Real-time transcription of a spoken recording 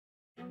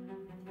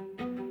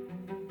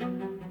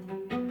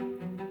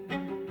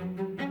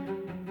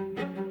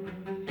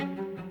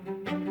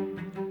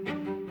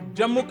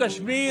जम्मू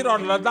कश्मीर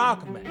और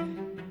लद्दाख में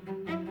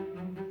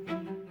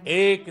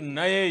एक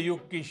नए युग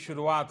की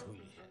शुरुआत हुई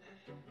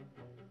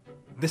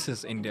है। This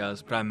is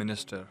India's Prime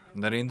Minister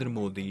Narendra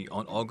Modi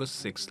on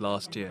August 6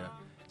 last year,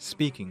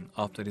 speaking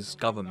after his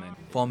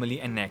government formally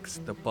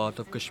annexed the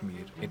part of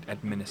Kashmir it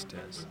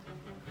administers.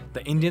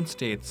 The Indian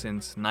state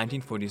since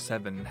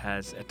 1947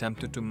 has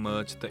attempted to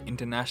merge the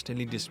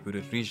internationally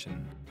disputed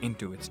region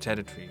into its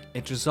territory.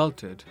 It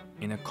resulted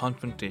in a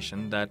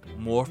confrontation that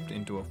morphed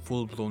into a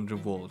full-blown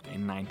revolt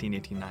in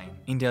 1989.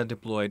 India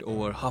deployed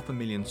over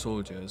 500,000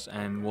 soldiers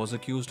and was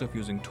accused of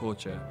using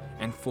torture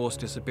and forced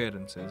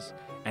disappearances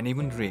and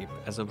even rape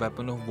as a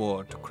weapon of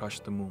war to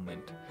crush the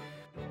movement.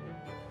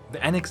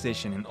 The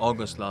annexation in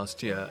August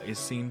last year is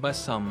seen by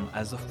some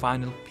as the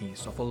final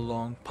piece of a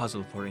long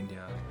puzzle for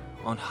India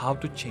on how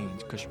to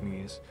change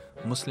Kashmir's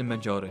Muslim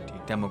majority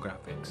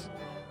demographics.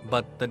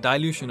 But the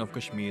dilution of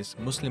Kashmir's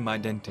Muslim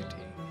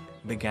identity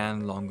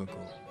began long ago.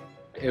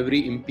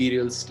 Every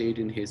imperial state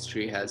in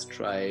history has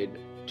tried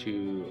to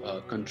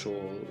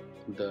control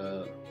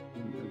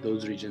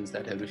those regions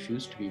that have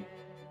refused to be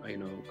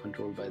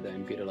controlled by the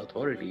imperial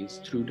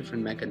authorities through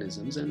different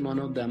mechanisms, and one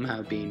of them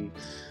have been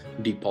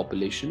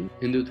depopulation.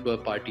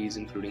 Hindutva parties,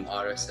 including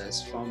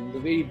RSS, from the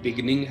very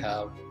beginning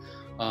have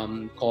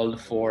called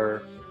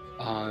for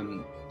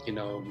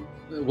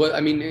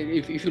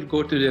if you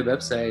go to their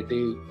website,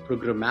 they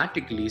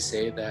programmatically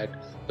say that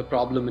the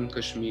problem in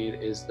Kashmir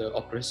is the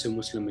oppressive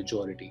Muslim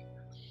majority.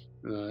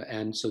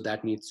 And so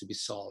that needs to be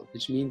solved,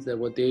 which means that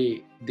what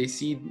they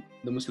see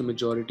the Muslim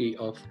majority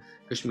of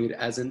Kashmir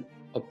as an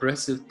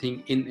oppressive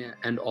thing in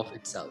and of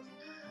itself.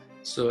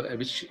 So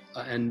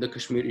and the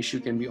Kashmir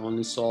issue can be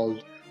only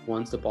solved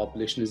once the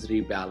population is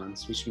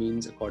rebalanced, which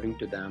means, according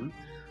to them,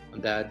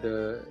 that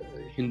the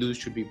Hindus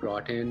should be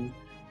brought in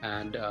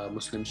and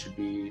Muslims should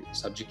be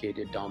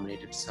subjugated,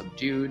 dominated,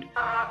 subdued.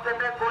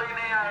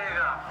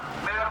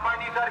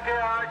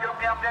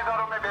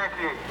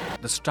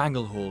 The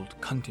stranglehold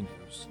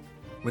continues.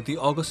 With the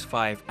August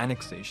 5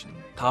 annexation,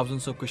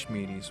 thousands of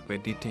Kashmiris were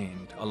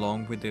detained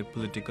along with their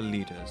political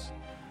leaders.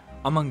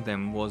 Among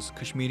them was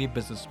Kashmiri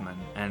businessman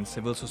and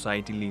civil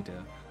society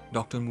leader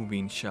Dr.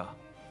 Mubin Shah.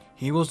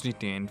 He was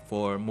detained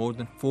for more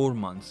than 4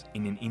 months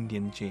in an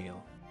Indian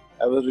jail.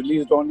 I was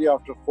released only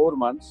after 4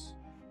 months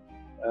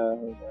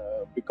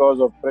because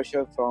of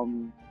pressure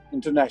from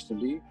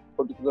internationally,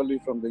 particularly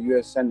from the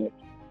US Senate,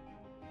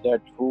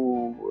 that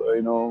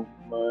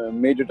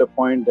made it a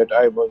point that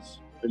I was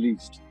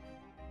released.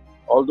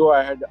 Although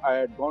I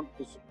had gone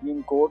to the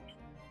Supreme Court,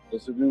 the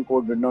Supreme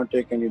Court did not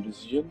take any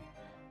decision.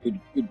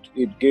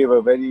 It gave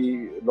a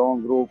very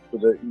long rope to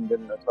the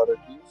Indian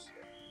authorities.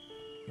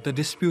 The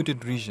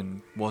disputed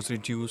region was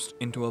reduced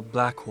into a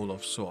black hole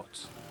of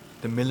sorts.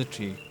 The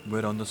military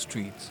were on the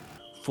streets,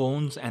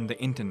 phones and the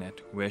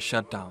internet were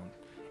shut down,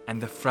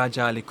 and the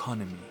fragile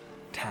economy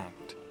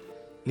tanked,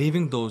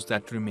 leaving those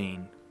that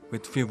remain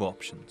with few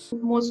options.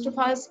 Most of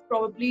us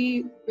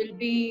probably will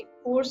be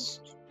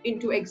forced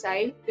into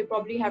exile. They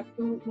probably have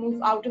to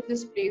move out of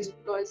this place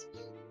because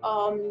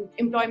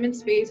employment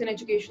space and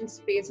education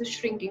space is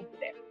shrinking for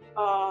them.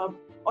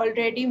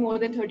 Already more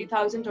than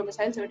 30,000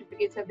 domicile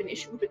certificates have been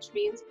issued, which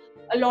means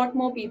a lot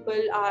more people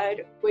are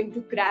going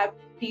to grab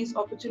these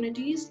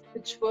opportunities,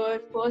 which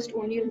were first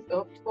only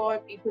reserved for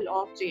people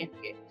of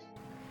J&K.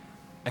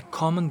 A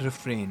common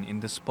refrain in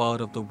this part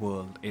of the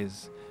world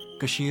is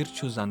Kashir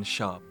Chuzan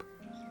Sharp.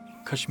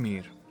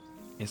 Kashmir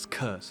is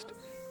cursed.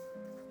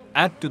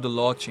 Add to the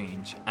law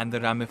change and the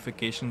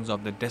ramifications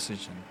of the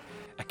decision,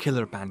 a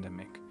killer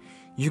pandemic.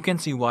 You can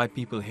see why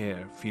people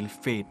here feel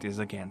fate is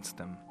against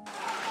them.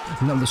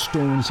 Now the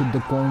stones hit the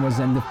converse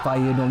and they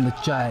fired on the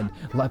child.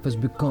 Life has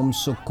become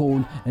so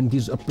cold and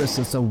these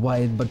oppressors are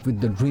wild. But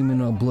with the dream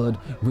in our blood,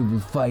 we will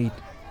fight.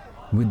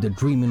 With the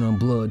dream in our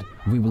blood,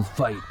 we will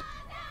fight.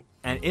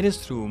 And it is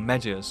through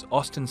measures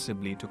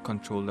ostensibly to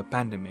control the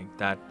pandemic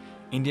that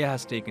India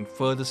has taken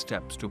further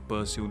steps to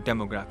pursue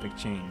demographic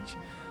change.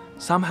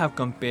 Some have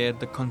compared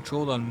the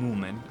control on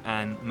movement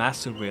and mass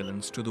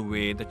surveillance to the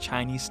way the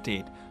Chinese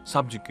state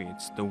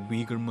subjugates the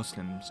Uyghur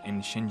Muslims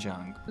in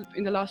Xinjiang.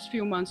 In the last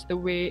few months, the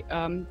way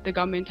the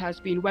government has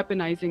been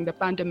weaponizing the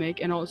pandemic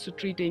and also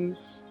treating,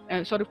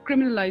 sort of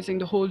criminalizing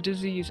the whole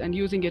disease and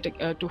using it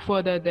to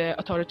further their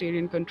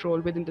authoritarian control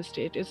within the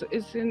state is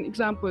an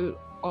example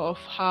of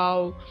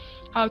how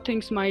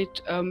things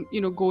might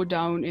go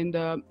down in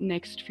the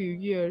next few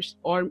years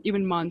or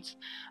even months.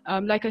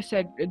 Like I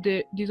said,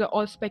 these are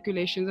all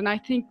speculations, and I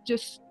think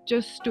just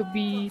to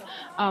be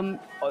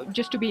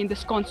in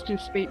this constant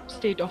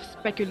state of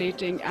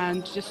speculating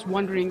and just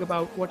wondering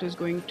about what is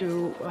going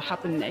to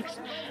happen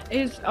next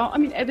is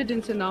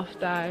evidence enough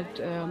that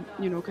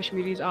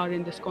Kashmiris are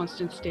in this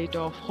constant state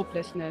of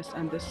hopelessness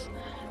and this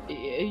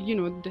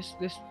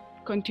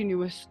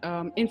continuous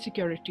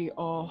insecurity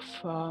of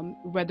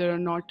whether or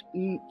not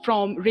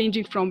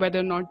ranging from whether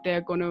or not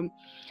they're going to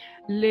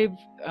live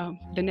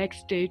the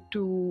next day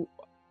to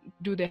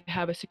do they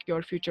have a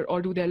secure future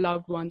or do their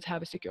loved ones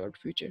have a secured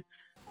future.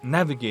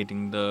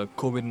 Navigating the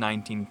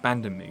COVID-19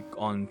 pandemic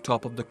on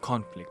top of the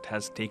conflict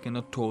has taken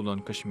a toll on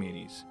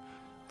Kashmiris.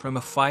 From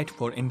a fight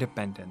for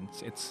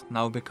independence, it's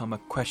now become a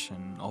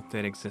question of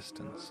their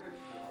existence.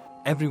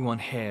 Everyone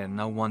here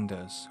now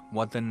wonders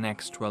what the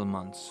next 12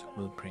 months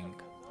will bring.